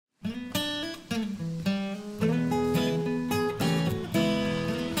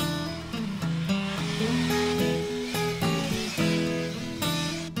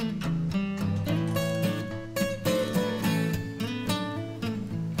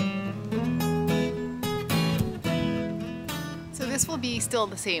this will be still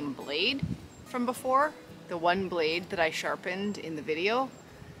the same blade from before, the one blade that I sharpened in the video.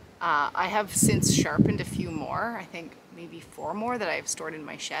 I have since sharpened a few more, I think maybe 4 more that I've stored in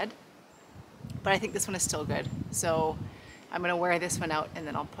my shed. But I think this one is still good. So I'm gonna wear this one out and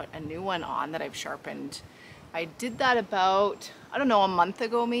then I'll put a new one on that I've sharpened. I did that about, I don't know, a month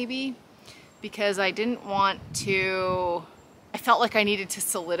ago maybe, because I didn't want to, I felt like I needed to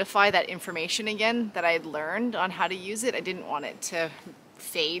solidify that information again that I had learned on how to use it. I didn't want it to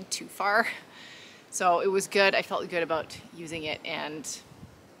fade too far. So it was good, I felt good about using it, and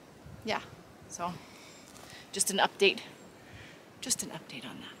yeah, so just an update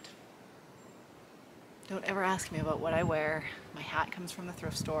on that. Don't ever ask me about what I wear. My hat comes from the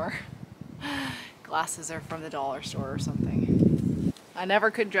thrift store. Glasses are from the dollar store or something. I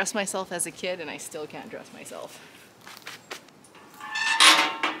never could dress myself as a kid, and I still can't dress myself.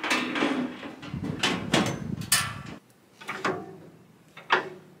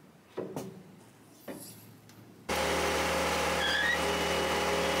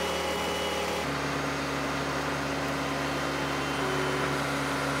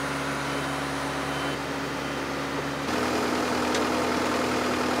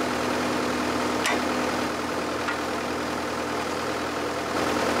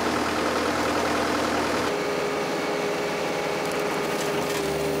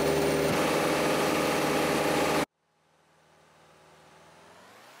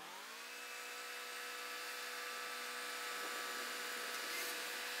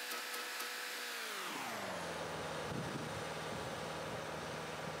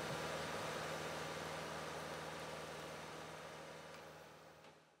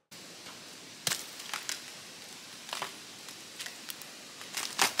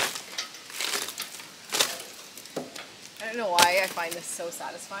 I don't know why I find this so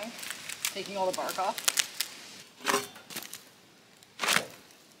satisfying, taking all the bark off.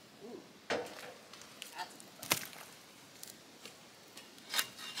 Ooh,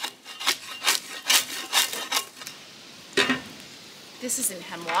 this isn't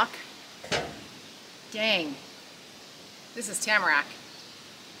hemlock. Dang. This is Tamarack.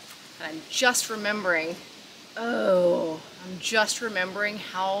 And I'm just remembering, I'm just remembering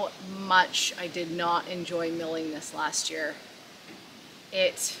how much I did not enjoy milling this last year.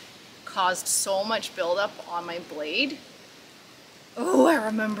 It caused so much buildup on my blade. Oh, I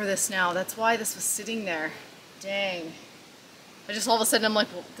remember this now. That's why this was sitting there. Dang. I just all of a sudden I'm like,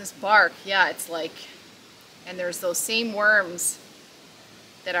 well, this bark, yeah, it's like, and there's those same worms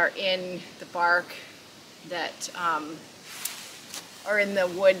that are in the bark that are in the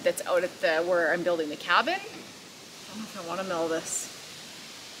wood that's out at the, where I'm building the cabin. I don't know if I want to mill this.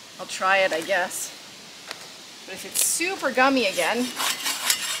 I'll try it, I guess. But if it's super gummy again,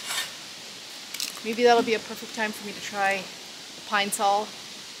 maybe that'll be a perfect time for me to try the pine sol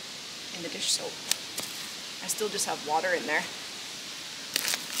and the dish soap. I still just have water in there.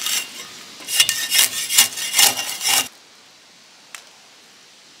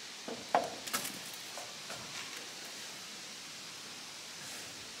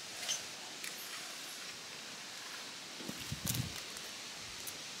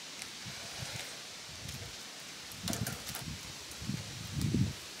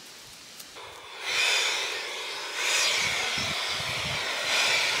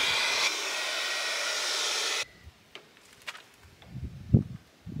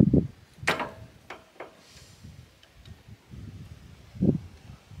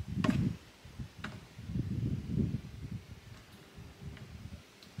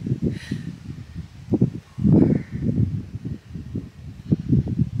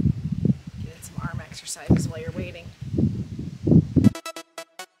 Exercise while you're waiting.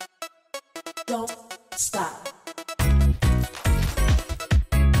 Don't stop.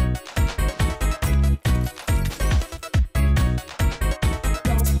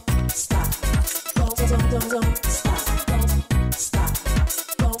 Don't stop. Don't stop. Don't stop. Don't stop.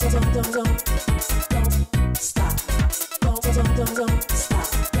 Don't stop. Don't stop.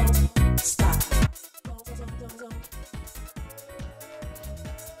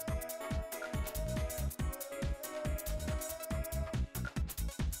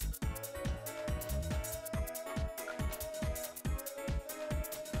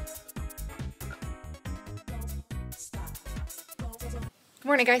 Good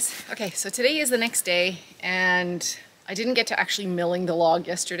morning, guys. Okay, so today is the next day, and I didn't get to actually milling the log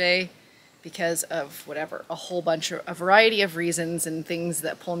yesterday because of whatever, a variety of reasons and things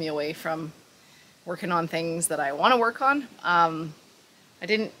that pull me away from working on things that I want to work on. I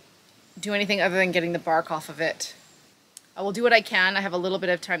didn't do anything other than getting the bark off of it. I will do what I can. I have a little bit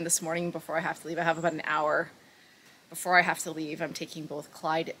of time this morning before I have to leave. I have about an hour. before I have to leave, I'm taking both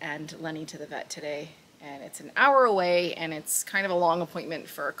Clyde and Lenny to the vet today. And it's an hour away, and it's kind of a long appointment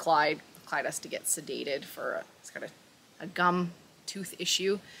for Clyde. Clyde has to get sedated for he's got a gum tooth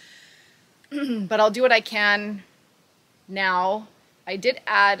issue. But I'll do what I can now. I did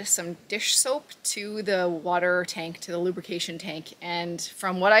add some dish soap to the water tank, to the lubrication tank, and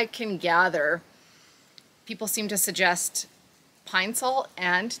from what I can gather, people seem to suggest pine salt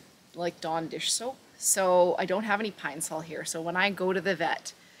and like Dawn dish soap. So I don't have any pine salt here. So when I go to the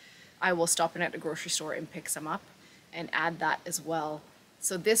vet, I will stop in at the grocery store and pick some up and add that as well.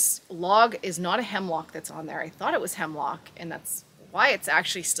 So this log is not a hemlock that's on there. I thought it was hemlock, and that's why it's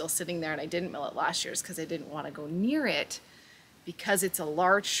actually still sitting there, and I didn't mill it last year, is because I didn't want to go near it, because it's a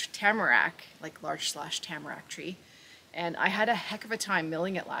larch tamarack, like larch/tamarack tree. And I had a heck of a time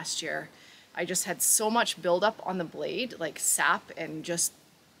milling it last year. I just had so much buildup on the blade, like sap and just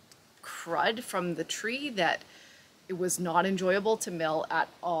crud from the tree, that it was not enjoyable to mill at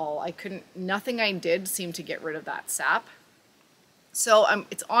all. Nothing I did seemed to get rid of that sap. So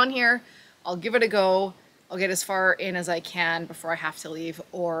it's on here. I'll give it a go. I'll get as far in as I can before I have to leave,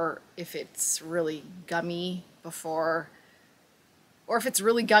 or if it's really gummy or if it's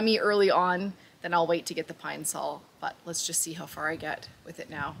really gummy early on, then I'll wait to get the pine sol. But let's just see how far I get with it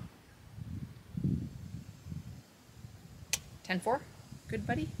now. 10-4, good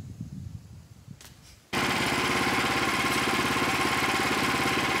buddy.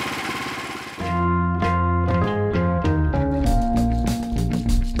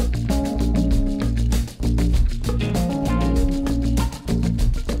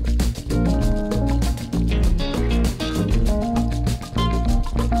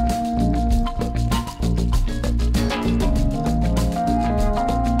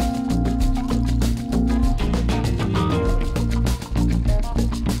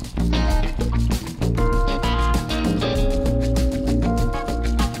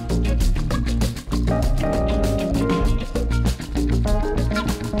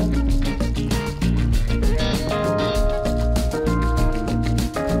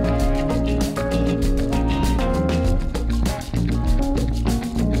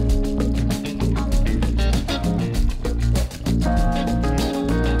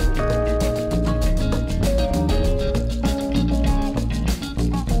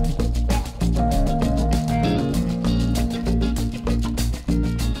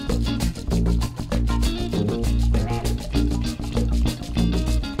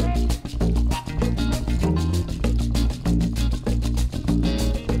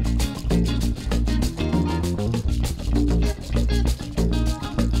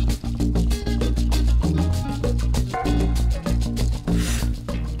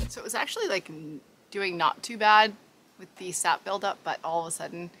 Actually like doing not too bad with the sap buildup, but all of a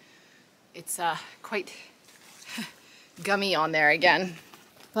sudden it's quite gummy on there again.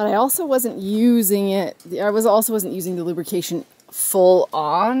 But I also wasn't using it. I also wasn't using the lubrication full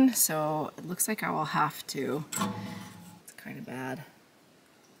on, so it looks like I will have to. It's kind of bad.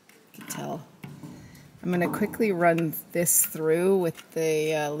 You can tell. I'm gonna quickly run this through with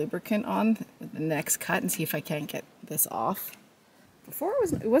the lubricant on with the next cut and see if I can't get this off. Before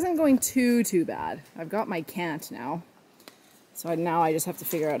it wasn't going too bad. I've got my cant now. So now I just have to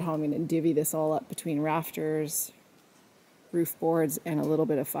figure out how I'm going to divvy this all up between rafters, roof boards, and a little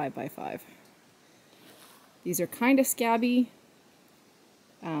bit of 5x5. These are kind of scabby,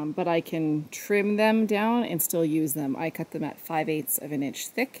 but I can trim them down and still use them. I cut them at 5/8 of an inch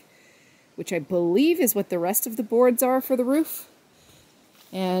thick, which I believe is what the rest of the boards are for the roof.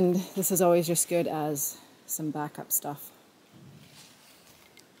 And this is always just good as some backup stuff.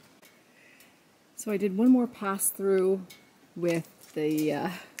 So I did one more pass through with the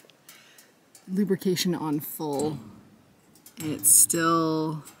lubrication on full, and it's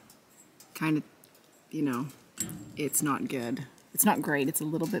still kind of, you know, it's not good. It's not great, it's a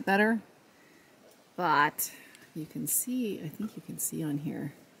little bit better, but you can see, I think you can see on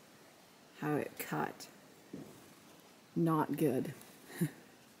here how it cut. Not good.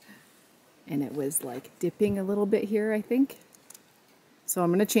 And it was like dipping a little bit here, I think. So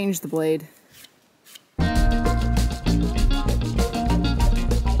I'm gonna change the blade.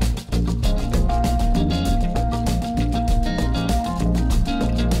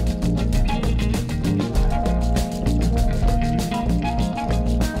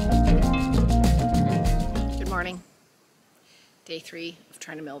 Day 3 of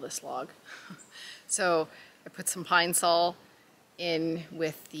trying to mill this log. So I put some pine sol in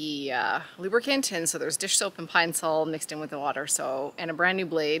with the lubricant, and so there's dish soap and pine sol mixed in with the water. So, and a brand new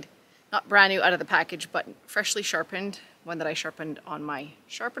blade, not brand new out of the package, but freshly sharpened, one that I sharpened on my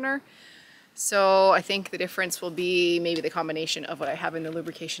sharpener. So I think the difference will be maybe the combination of what I have in the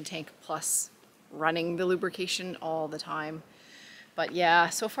lubrication tank plus running the lubrication all the time. But yeah,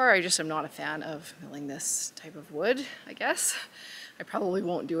 so far I just am not a fan of milling this type of wood, I guess. I probably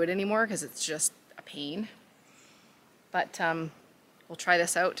won't do it anymore because it's just a pain. But we'll try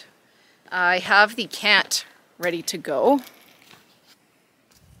this out. I have the cant ready to go.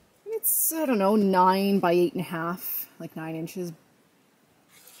 It's, I don't know, 9 by 8.5, like 9 inches.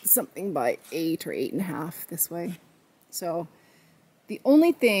 Something by 8 or 8.5 this way. So the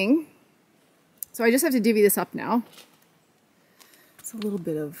only thing, so I just have to divvy this up now. It's a little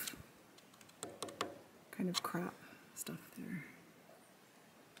bit of kind of crap stuff there.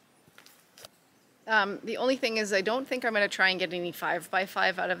 The only thing is I don't think I'm going to try and get any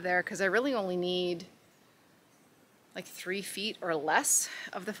 5x5 out of there because I really only need like 3 feet or less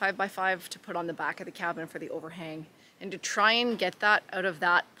of the 5x5 to put on the back of the cabin for the overhang. And to try and get that out of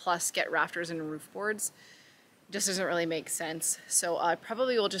that plus get rafters and roof boards just doesn't really make sense. So I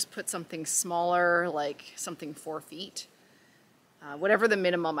probably will just put something smaller, like something 4 feet. Whatever the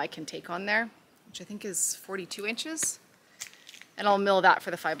minimum I can take on there, which I think is 42 inches. And I'll mill that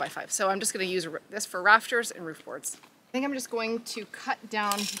for the 5x5. So I'm just going to use this for rafters and roof boards. I think I'm just going to cut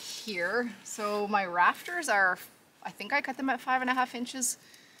down here. So my rafters are, I think I cut them at 5.5 inches,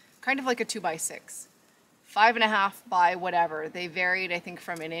 kind of like a 2x6. 5.5 by whatever. They varied, I think,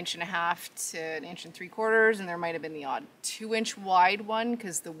 from 1.5 inches to 1.75 inches, and there might have been the odd 2-inch wide one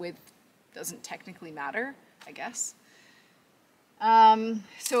because the width doesn't technically matter, I guess.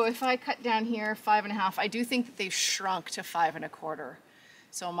 So if I cut down here 5.5, I do think that they've shrunk to 5.25.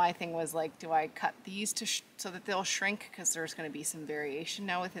 So my thing was like, do I cut these to so that they'll shrink? Because there's going to be some variation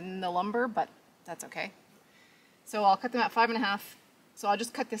now within the lumber, but that's okay. So I'll cut them at 5.5. So I'll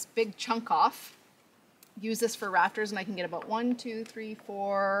just cut this big chunk off, use this for rafters, and I can get about 1, 2, 3,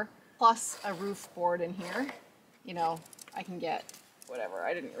 4, plus a roof board in here. You know, I can get whatever.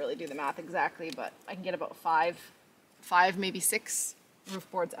 I didn't really do the math exactly, but I can get about 5, maybe 6 roof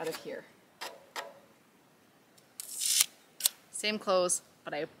boards out of here. Same clothes,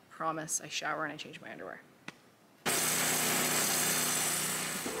 but I promise I shower and I change my underwear.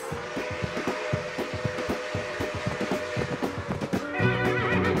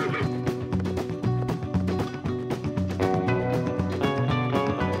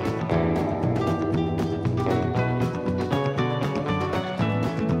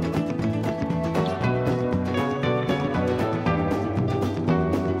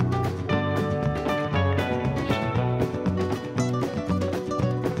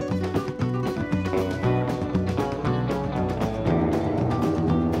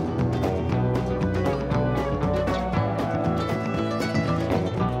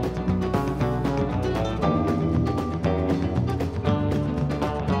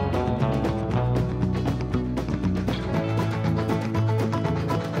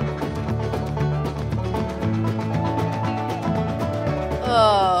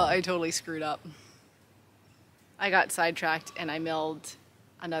 I totally screwed up. I got sidetracked and I milled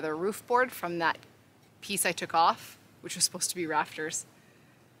another roof board from that piece I took off, which was supposed to be rafters.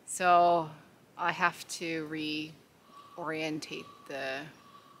 So I have to reorientate the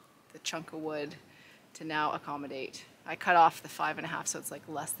chunk of wood to now accommodate. I cut off the 5.5, so it's like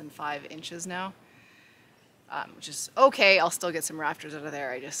less than 5 inches now, which is okay. I'll still get some rafters out of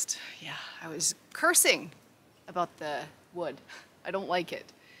there. I was cursing about the wood. I don't like it.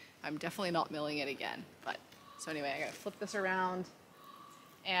 I'm definitely not milling it again. But so anyway, I gotta flip this around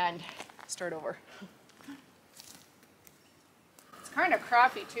and start over. It's kind of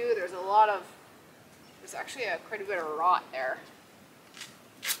crappy too. There's actually quite a bit of rot there.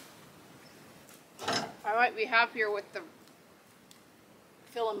 I might be happier with the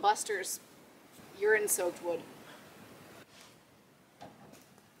Phil and Buster's urine soaked wood.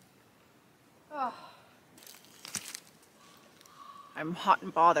 Oh. I'm hot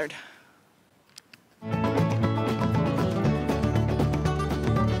and bothered.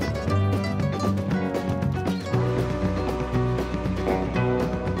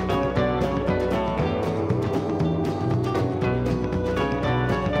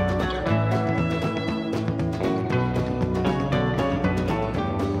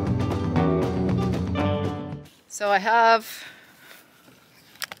 So I have,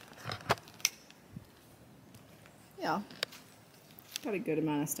 got a good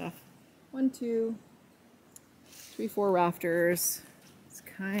amount of stuff. 1, 2, 3, 4 rafters. It's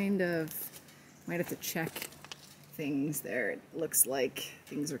kind of, might have to check things there. It looks like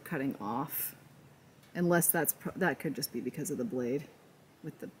things are cutting off. Unless that could just be because of the blade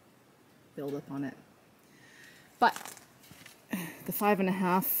with the buildup on it. But the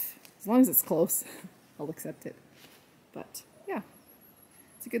 5.5 As long as it's close, I'll accept it. But yeah,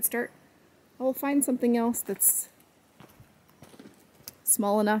 it's a good start. I'll find something else that's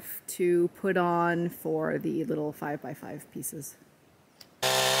small enough to put on for the little 5x5 pieces. I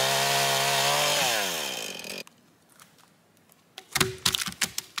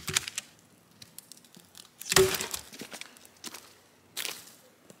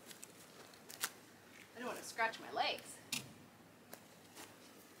don't want to scratch my legs.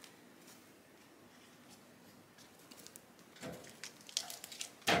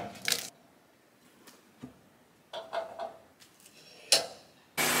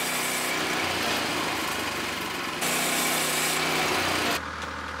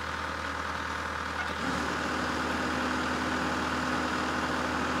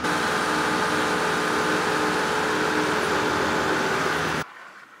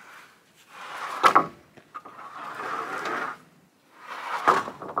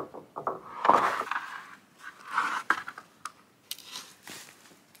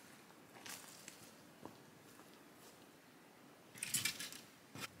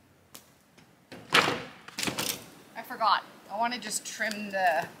 Forgot. I want to just trim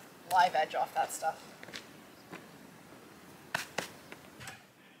the live edge off that stuff.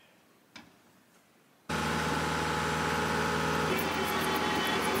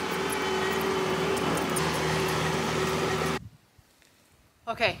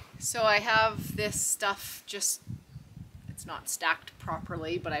 Okay, so I have this stuff just, it's not stacked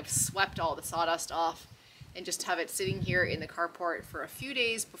properly, but I've swept all the sawdust off and just have it sitting here in the carport for a few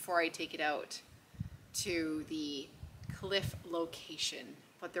days before I take it out to the cliff location.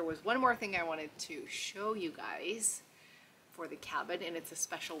 But there was one more thing I wanted to show you guys for the cabin, and it's a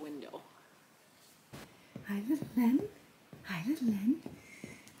special window. Hi little Len. Hi little Len.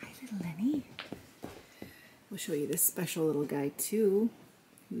 Hi little Lenny. We'll show you this special little guy too.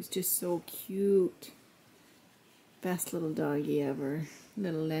 He's just so cute. Best little doggy ever.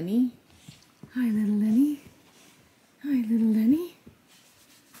 Little Lenny. Hi little Lenny. Hi little Lenny.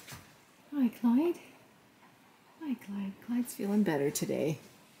 Hi Clyde. Hi Clyde. Clyde's feeling better today.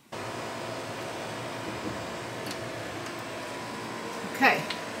 Okay.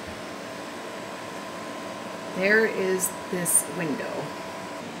 There is this window.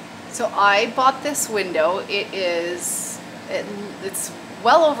 So I bought this window. It's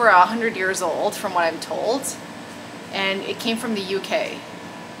well over 100 years old from what I'm told, and it came from the UK.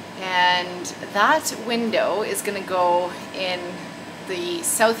 And that window is going to go in the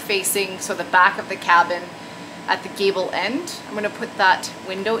south facing, so the back of the cabin at the gable end. I'm going to put that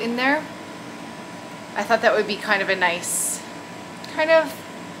window in there. I thought that would be kind of a nice, kind of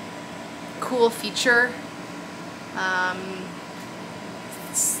cool feature.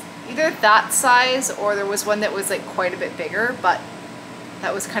 It's either that size or there was one that was like quite a bit bigger, but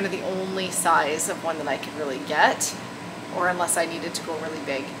that was kind of the only size of one that I could really get, or unless I needed to go really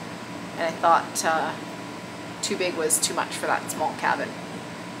big. And I thought too big was too much for that small cabin.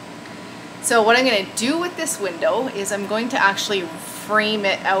 So what I'm going to do with this window is I'm going to actually frame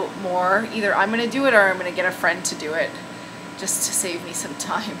it out more. Either I'm going to do it or I'm going to get a friend to do it, just to save me some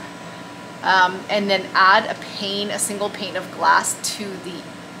time. And then add a single pane of glass to the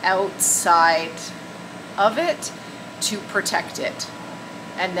outside of it to protect it.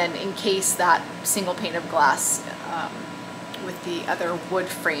 And then encase that single pane of glass with the other wood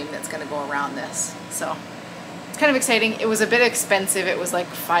frame that's going to go around this. So it's kind of exciting. It was a bit expensive. It was like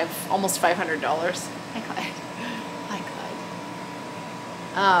almost $500. Hi Clyde. Hi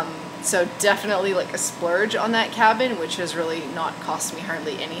Clyde. So definitely like a splurge on that cabin, which has really not cost me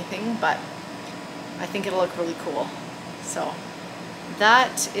hardly anything, but I think it'll look really cool. So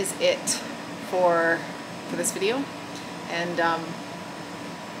that is it for this video, and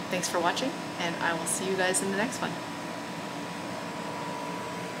thanks for watching, and I will see you guys in the next one.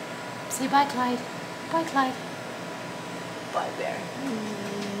 Say bye, Clyde. Bye, Clyde. Bye, Bear.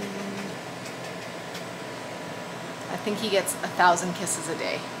 I think he gets 1,000 kisses a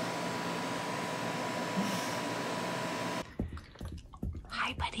day.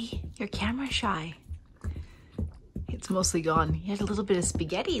 Hi, buddy. You're camera shy. It's mostly gone. You had a little bit of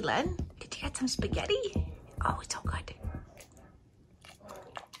spaghetti, Len. Did you get some spaghetti? Oh, it's so good.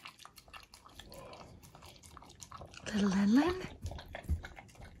 Little Len Len?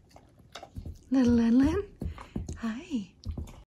 Little Len Len? Hi.